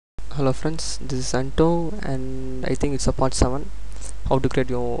Hello friends, this is Anto and I think it's a part 7 how to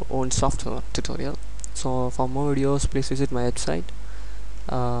create your own software tutorial. So for more videos please visit my website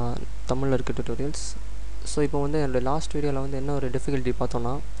தமிழில் இருக்க tutorials. So இப்போ வந்து என்னோடய last வீடியோவில் வந்து என்ன ஒரு difficulty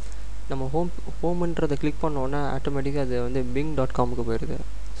பார்த்தோன்னா நம்ம ஹோம்ன்றதை கிளிக் பண்ணோன்னே ஆட்டோமேட்டிக்காக அது வந்து bing.comக்கு போயிடுது.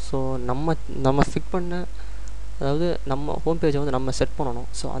 ஸோ நம்ம ஃபிட் பண்ண அதாவது நம்ம ஹோம் பேஜை வந்து நம்ம செட் பண்ணணும்.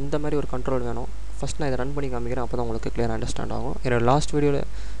 ஸோ அந்த மாதிரி ஒரு கண்ட்ரோல் வேணும். ஃபஸ்ட் நான் இதை ரன் பண்ணி காமிக்கிறேன், அப்போ தான் உங்களுக்கு கிளியர் அண்டர்ஸ்டாண்ட் ஆகும். என்னோடய லாஸ்ட் வீடியோவில்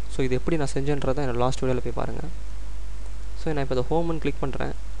ஸோ இது எப்படி நான் செஞ்சேன்றதை என்னோடய லாஸ்ட் வீடியோவில் போய் பாருங்கள். ஸோ நான் இப்போ இந்த ஹோம்னு கிளிக்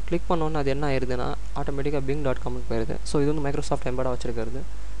பண்ணுறேன். கிளிக் பண்ணோன்னே அது என்ன ஆயிடுதுன்னா ஆட்டோமேட்டிக்காக bing.comக்கு போயிடுது. ஸோ இது வந்து மைக்ரோசாஃப்ட் எம்பெடாக வச்சுருக்கிறது.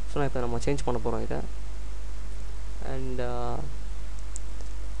 ஸோ நான் இப்போ நம்ம சேஞ்ச் பண்ண போகிறோம் இதை.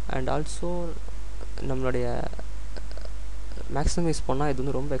 அண்ட் ஆல்சோ நம்மளுடைய மேக்ஸிமைஸ் பண்ணால் இது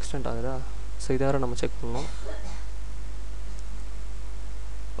வந்து ரொம்ப எக்ஸ்டெண்ட் ஆகுதா. ஸோ இதை வேறு நம்ம செக் பண்ணணும்.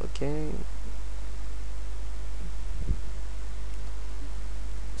 ஓகே,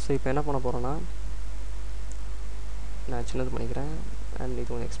 ஸோ இப்போ என்ன பண்ண போகிறேன்னா நான் சின்னது பண்ணிக்கிறேன் அண்ட் இது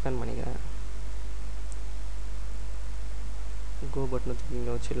கொஞ்சம் எக்ஸ்பேண்ட் பண்ணிக்கிறேன். கோ பட்டனை தூக்கி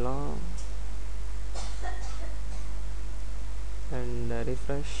இங்கே வச்சிடலாம் அண்ட்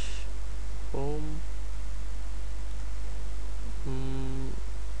ரிஃப்ரெஷ் ஹோம்.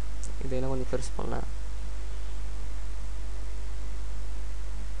 இதெல்லாம் கொஞ்சம் பெருசு பண்ணேன்.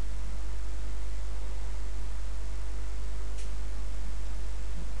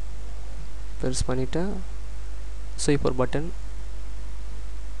 பெருசு பண்ணிவிட்டேன். ஸோ இப்போ ஒரு பட்டன்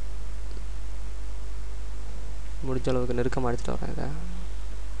முடிஞ்ச அளவுக்கு நெருக்கமாக எடுத்துகிட்டு வரேன் இதை.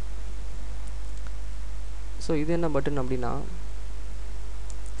 ஸோ இது என்ன பட்டன் அப்படின்னா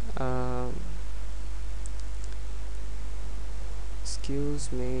எக்ஸ்கியூஸ்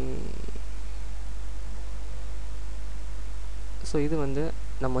மீ. ஸோ இது வந்து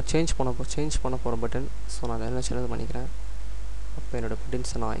நம்ம சேஞ்ச் பண்ண போகிற பட்டன். ஸோ நான் அதை எல்லாம் சின்னது பண்ணிக்கிறேன். அப்போ என்னோடய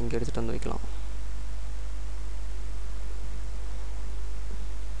பட்டன்ஸை நான் இங்கே எடுத்துகிட்டு வந்து வைக்கலாம்.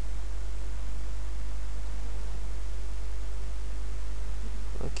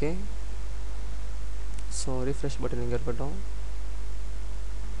 ஓகே, ஸோ ரிஃப்ரெஷ் பட்டன் இங்கே இருக்கட்டும்,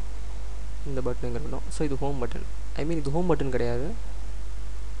 இந்த பட்டன் இங்கே இருக்கட்டும். ஸோ இது ஹோம் பட்டன். ஐ மீன் இது ஹோம் பட்டன் கிடையாது.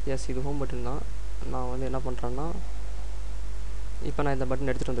 எஸ், இது ஹோம் பட்டன் தான். நான் வந்து என்ன பண்ணுறேன்னா இப்போ நான் இந்த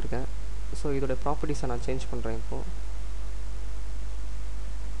பட்டன் எடுத்துகிட்டு வந்திருக்கேன். ஸோ இதோடைய ப்ராப்பர்ட்டிஸை நான் சேஞ்ச் பண்ணுறேன் இப்போது.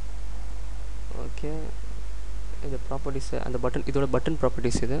 ஓகே, இது ப்ராப்பர்ட்டிஸு அந்த பட்டன், இதோட பட்டன்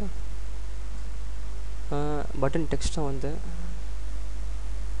ப்ராப்பர்ட்டிஸ் இது. பட்டன் டெக்ஸ்ட்டை வந்து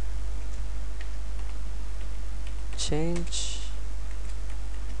சேஞ்ச்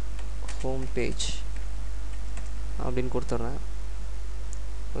ஹோம் பேஜ் அப்படின்னு கொடுத்துட்றேன்.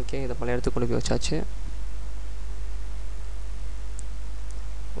 ஓகே, இதை பல இடத்துக்கு கொண்டு போய் வச்சாச்சு.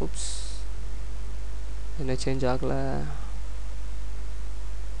 ஓப்ஸ், என்ன சேஞ்ச் ஆகலை.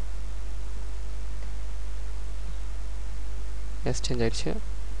 எஸ், சேஞ்ச் ஆகிடுச்சு.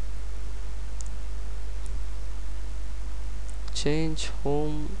 சேஞ்ச்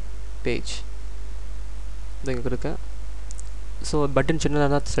ஹோம் பேஜ் இது இங்கே இருக்குது. ஸோ பட்டன் சின்னதாக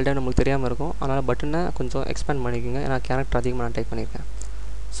இருந்தால் சில டைம் நம்மளுக்கு தெரியாமல் இருக்கும். அதனால் பட்டனை கொஞ்சம் எக்ஸ்பேண்ட் பண்ணிக்கோங்க, ஏன்னா கேரக்டர் அதிகமாக நான் டைப் பண்ணியிருக்கேன்.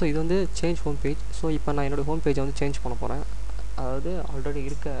 ஸோ இது வந்து சேஞ்ச் ஹோம் பேஜ். ஸோ இப்போ நான் என்னோடய ஹோம் பேஜை வந்து சேஞ்ச் பண்ண போகிறேன். அதாவது ஆல்ரெடி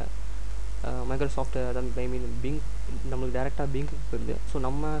இருக்க மைக்ரோசாஃப்ட், அதாவது ஐ மீன் பிங், நம்மளுக்கு டேரெக்டாக பிங்க்கு போயிடுது. ஸோ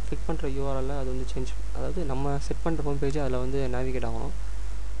நம்ம கிளிக் பண்ணுற யூஆர்எல்ல அது வந்து சேஞ்ச், அதாவது நம்ம செட் பண்ணுற ஹோம் பேஜை அதில் வந்து நேவிகேட் ஆகணும்.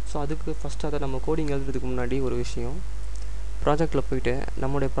 ஸோ அதுக்கு ஃபஸ்ட்டு அதை நம்ம கோடிங் எழுதுறதுக்கு முன்னாடி ஒரு விஷயம், ப்ராஜெக்டில் போய்ட்டு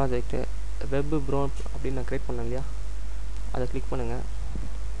நம்மளுடைய ப்ராஜெக்ட்டு WebBrowser அப்படின்னு நான் க்ரியேட் பண்ணேன் இல்லையா, அதை கிளிக் பண்ணுங்கள்.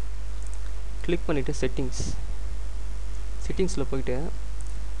 கிளிக் பண்ணிவிட்டு செட்டிங்ஸில் போய்ட்டு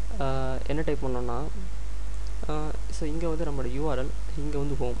என்ன டைப் பண்ணோன்னா, ஸோ இங்கே வந்து நம்மளோட யூஆர்எல், இங்கே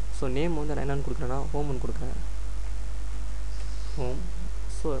வந்து ஹோம். ஸோ நேம் வந்து நான் என்னென்னு கொடுக்குறேன்னா ஹோம்னு கொடுக்குறேன், ஹோம்.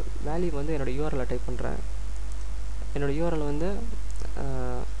 ஸோ வேல்யூ வந்து என்னோடய யூஆர்எல்லை டைப் பண்ணுறேன். என்னோடய யூஆர்எல் வந்து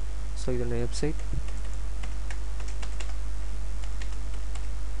ஸோ இதோட வெப்சைட்,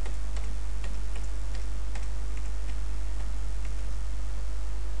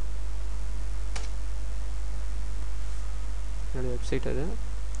 என்னோடய வெப்சைட் அது.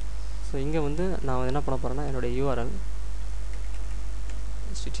 ஸோ இங்கே வந்து நான் என்ன பண்ண போகிறேன்னா என்னோடய யூஆர்எல்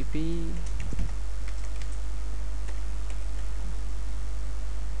http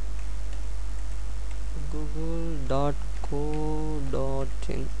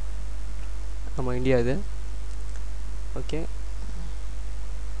google.co.in, நம்ம இந்தியா இது. ஓகே,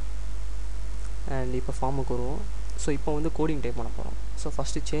 அண்ட் இப்போ ஃபார்முக்கு வருவோம். ஸோ இப்போ வந்து கோடிங் டைப் பண்ண போகிறோம். So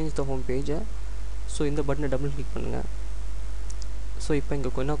first change the home பேஜை. ஸோ இந்த பட்டனை டபுள் கிளிக் பண்ணுங்கள். ஸோ இப்போ இங்கே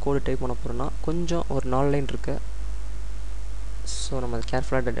என்ன கோடு டைப் பண்ண போகிறோன்னா கொஞ்சம் ஒரு 4 லைன் இருக்குது. ஸோ நம்ம அதை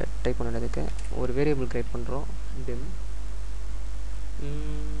கேர்ஃபுல்லாக டைப் பண்ணுறதுக்கு ஒரு வேரியபிள் க்ரியேட் பண்ணுறோம், dim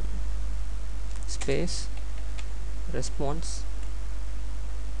space response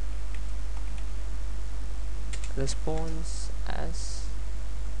as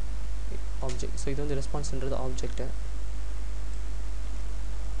object. So இது வந்து ரெஸ்பான்ஸ்ன்றது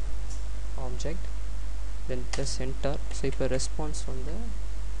ஆப்ஜெக்ட் தென் ப்ளஸ் என்டர். ஸோ இப்போ ரெஸ்பான்ஸ் வந்து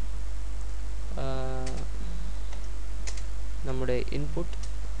நம்முடைய input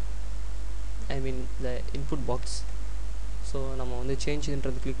the input box. So நம்ம வந்து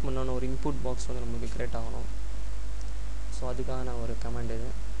சேஞ்சுன்றது கிளிக் பண்ணோன்னு ஒரு இன்புட் பாக்ஸ் வந்து நம்மளுக்கு க்ரியேட் ஆகணும். ஸோ அதுக்கான ஒரு கமாண்ட்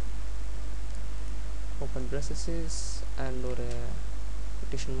இது. ஓப்பன் ப்ரெசஸஸ் அண்ட் ஒரு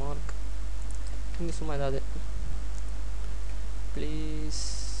கொட்டேஷன் மார்க். இங்கே சும்மா ஏதாவது please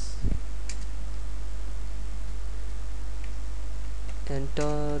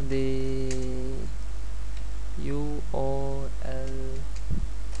enter the URL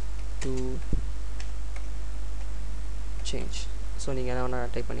to change. So நீங்கள் என்ன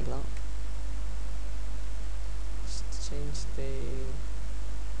வேணால் டைப் பண்ணிக்கலாம். change the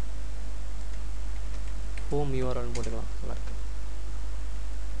home URL போட்டுக்கலாம். நல்லாயிருக்கு.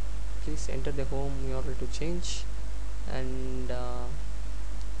 please enter the home URL to change and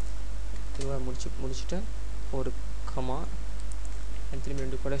இதுவாக முடிச்சுட்டு ஒரு கமா and திரும்பி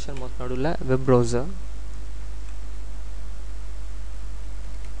 2 கொட்டேஷன் மார்க் நடுவில் வெப் ப்ரௌசர்.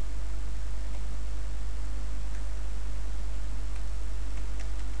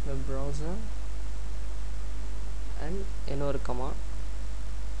 அண்ட் இன்னொரு கமா.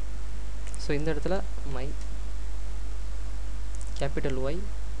 ஸோ இந்த இடத்துல my capital Y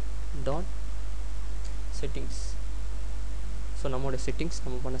dot settings. So நம்மளோட செட்டிங்ஸ்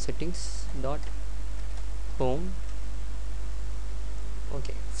நம்ம பண்ண settings dot home.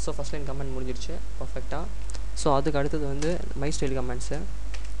 Okay. So first line comment முடிஞ்சிருச்சு பர்ஃபெக்டாக. ஸோ அதுக்கு அடுத்தது வந்து my style comments.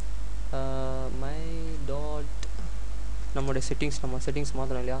 My dot நம்மளுடைய நம்ம செட்டிங்ஸ்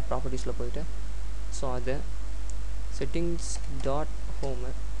மாற்றணும் இல்லையா ப்ராப்பர்ட்டிஸில் போயிட்டு. ஸோ அது செட்டிங்ஸ் டாட்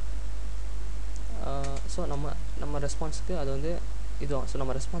ஹோமு. ஸோ நம்ம ரெஸ்பான்ஸுக்கு அது வந்து இதுவும். ஸோ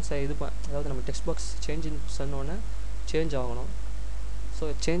நம்ம ரெஸ்பான்ஸை அதாவது நம்ம டெக்ஸ்ட் பாக்ஸ் சேஞ்சுன்னு சொன்னோன்னே சேஞ்ச் ஆகணும். ஸோ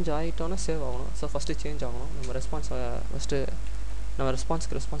சேஞ்ச் ஆகிட்டோன்னே சேவ் ஆகணும். ஸோ ஃபஸ்ட்டு சேஞ்ச் ஆகணும். நம்ம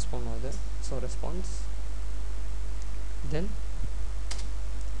ரெஸ்பான்ஸ்க்கு ரெஸ்பான்ஸ் பண்ணணும் அது. ஸோ ரெஸ்பான்ஸ் தென்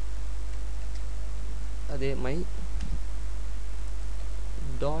அதே மை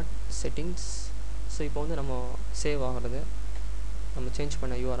டாட் செட்டிங்ஸ். ஸோ இப்போ வந்து நம்ம சேவ் ஆகிறது நம்ம சேஞ்ச்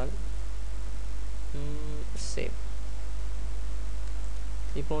பண்ண யூஆர்எல் சேவ்.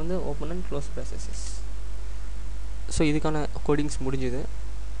 இப்போ வந்து open and close processes. So இதுக்கான கோடிங்ஸ் முடிஞ்சுது.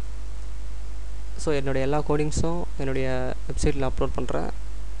 ஸோ என்னுடைய எல்லா கோடிங்ஸும் என்னுடைய வெப்சைட்டில் அப்லோட் பண்ணுறேன்,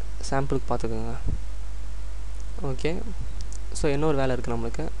 சாம்பிளுக்கு பார்த்துக்கோங்க. ஓகே. ஸோ இன்னொரு வேலை இருக்குது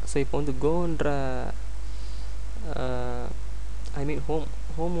நம்மளுக்கு. ஸோ இப்போ வந்து கோன்ற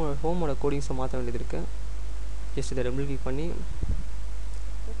ஹோமோட கோடிங்ஸை மாற்ற வேண்டியது இருக்குது. ஜஸ்ட் இதை டபுள் கிளிக் பண்ணி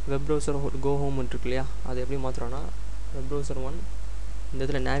வெப் ப்ரௌசர் கோ ஹோம் இருக்கு இல்லையா, அது எப்படி மாற்றுறோன்னா வெப் ப்ரௌசர் 1 இந்த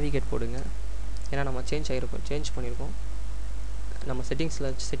இதில் நேவிகேட் போடுங்க. ஏன்னா நம்ம சேஞ்ச் பண்ணியிருக்கோம். நம்ம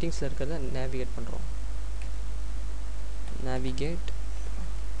செட்டிங்ஸில் இருக்கிறத நேவிகேட் பண்ணுறோம். நேவிகேட்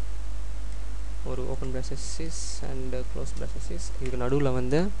ஒரு open processes and close processes. இதுக்கு நடுவில்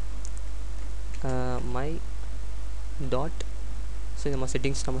வந்து மை டாட். ஸோ நம்ம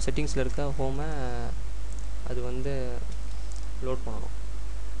செட்டிங்ஸில் இருக்க ஹோமை அது வந்து லோட் பண்ணணும்.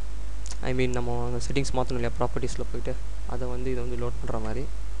 நம்ம செட்டிங்ஸ் மாற்றணும் இல்லையா ப்ராப்பர்ட்டிஸில் போய்ட்டு, அதை வந்து இதை வந்து லோட் பண்ணுற மாதிரி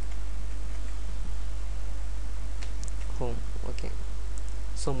ஹோம். ஓகே.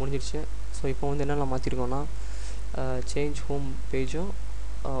 ஸோ முடிஞ்சிருச்சு. ஸோ இப்போ வந்து என்னெல்லாம் மாற்றிருக்கோன்னா சேஞ்ச் ஹோம் பேஜும்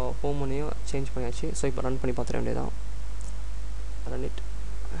ஹோம்னையும் சேஞ்ச் பண்ணியாச்சு. ஸோ இப்போ ரன் பண்ணி பார்த்துட வேண்டியதான். Run it.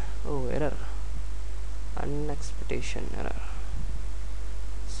 Error, unexpectation error.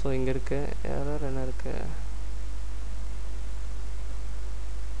 So இங்கே இருக்குது எரர். என்ன இருக்குது,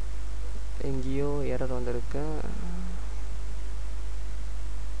 எங்கேயோ எரர் வந்திருக்கு.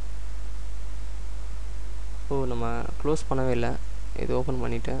 நம்ம க்ளோஸ் பண்ணவே இல்லை, இது ஓப்பன்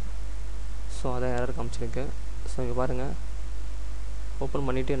பண்ணிவிட்டேன். ஸோ அதான் எரர் காமிச்சிருக்கு. ஸோ இங்கே பாருங்கள், ஓப்பன்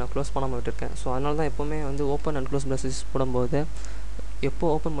பண்ணிவிட்டு நான் க்ளோஸ் பண்ணாமல் விட்டுருக்கேன். ஸோ அதனால தான் எப்போவுமே வந்து ஓப்பன் அண்ட் க்ளோஸ் ப்ராசஸ் போடும்போது எப்போ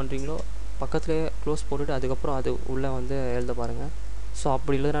ஓப்பன் பண்ணுறீங்களோ பக்கத்துலேயே க்ளோஸ் போட்டுட்டு அதுக்கப்புறம் அது உள்ளே வந்து எழுத பாருங்கள். ஸோ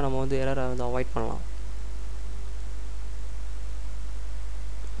அப்படி இல்லைன்னா நம்ம வந்து எரரை வந்து அவாய்ட் பண்ணலாம்.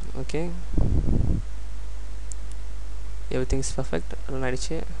 Okay. Everything is perfect. Run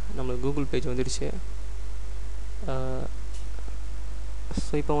ஆகிடுச்சு. நம்மளுக்கு கூகுள் பேஜ் வந்துடுச்சு.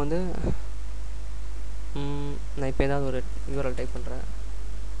 ஸோ இப்போ வந்து நான் இப்போ ஏதாவது ஒரு யூஆர்எல் டைப் பண்ணுறேன்.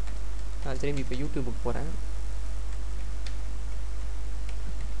 நான் திரும்பி இப்போ யூடியூபுக்கு போகிறேன்.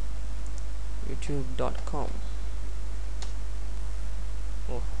 youtube.com.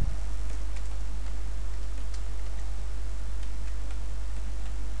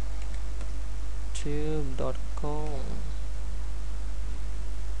 youtube.com.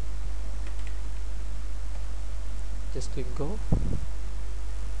 Just click go.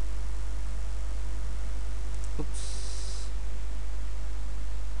 Oops.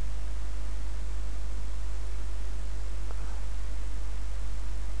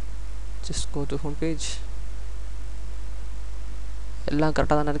 Just go to home page. எல்லாம்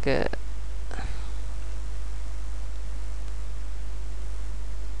கரெக்டாக தானே இருக்கு.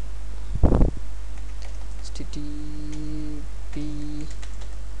 http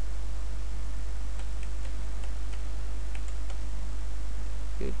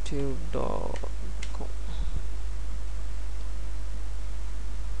youtube.com.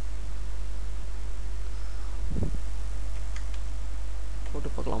 போட்டு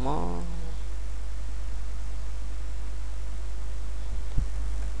பார்க்கலாமா?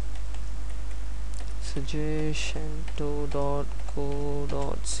 sujesh anto.co.cc.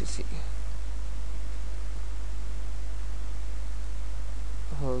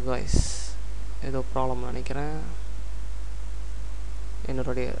 oh guys, ஏதோ ப்ராப்ளம் நினைக்கிறேன்.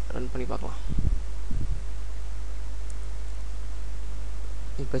 என்னோடைய ரன் பண்ணி பார்க்கலாம்.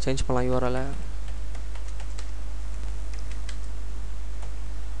 இப்போ சேஞ்ச் பண்ணலாம் URL.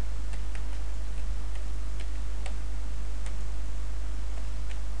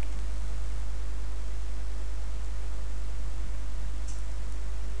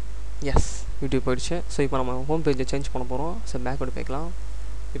 எஸ், யூடியூப் போயிடுச்சு. ஸோ இப்போ நம்ம ஹோம் பேஜை சேஞ்ச் பண்ண போகிறோம். ஸோ பேக்வர்டு போய்க்கலாம்.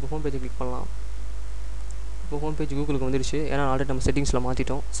 இப்போ ஹோம் பேஜை கிளிக் பண்ணலாம். இப்போ ஹோம் பேஜ் கூகுளுக்கு வந்துடுச்சு. ஏன்னா ஆல்ரெடி நம்ம செட்டிங்ஸில்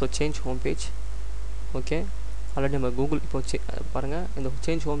மாற்றிட்டோம். So change home page. Okay, already நம்ம கூகுள் இப்போ பாருங்கள், இந்த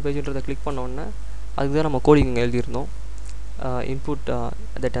சேஞ்ச் ஹோம் பேஜுன்றதை கிளிக் பண்ணோன்னே அதுக்கு தான் நம்ம கோடிங் எழுதியிருந்தோம். இன்புட்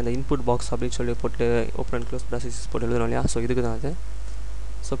தட் அந்த இன்புட் பாக்ஸ் அப்படின்னு சொல்லி போட்டு ஓப்பன் அண்ட் க்ளோஸ் ப்ராசஸஸ் போட்டு எழுதணும் இல்லையா? ஸோ இதுக்கு தான் அது.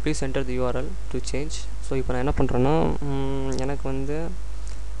 So please enter the URL to change. So இப்போ நான் என்ன பண்ணுறேன்னா, எனக்கு வந்து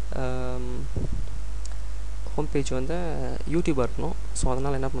ஹோம் பேஜ் வந்து யூடியூபாக இருக்கணும். ஸோ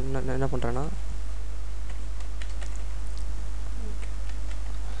அதனால் என்ன பண்ணுறேன்னா,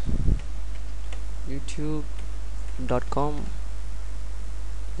 youtube.com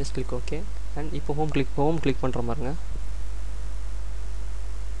just click okay. And இப்போ ஹோம் கிளிக் பண்ணுற மாதிரிங்க,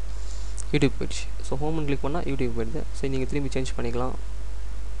 யூடியூப் போயிடுச்சு. ஸோ ஹோம்னு கிளிக் பண்ணால் யூடியூப் போயிடுது. ஸோ நீங்கள் திரும்பி சேஞ்ச் பண்ணிக்கலாம்.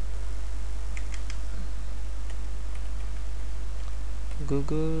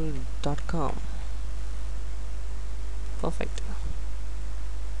 google.com. perfect.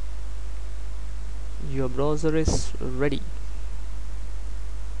 Your browser is ready.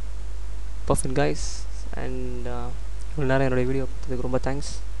 perfect guys. and இவ்வளோ நேரம் என்னோடய வீடியோ பார்த்ததுக்கு ரொம்ப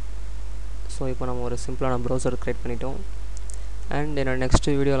தேங்க்ஸ். ஸோ இப்போ நம்ம ஒரு சிம்பிளான ப்ரௌசர் க்ரியேட் பண்ணிட்டோம். அண்ட் என்னோடய நெக்ஸ்ட்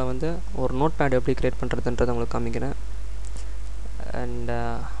வீடியோவில் வந்து ஒரு நோட் பேட் எப்படி க்ரியேட் பண்ணுறதுன்றதை உங்களுக்கு காமிக்கிறேன். அண்ட்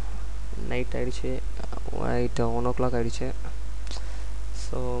நைட் ஆகிடுச்சு, நைட் 1 o'clock ஆகிடுச்சு.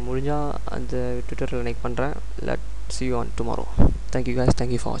 ஸோ முடிஞ்சால் அந்த ட்விட்டரில் லைக் பண்ணுறேன். Let see you on tomorrow. Thank you guys,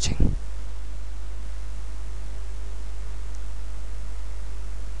 thank you for watching.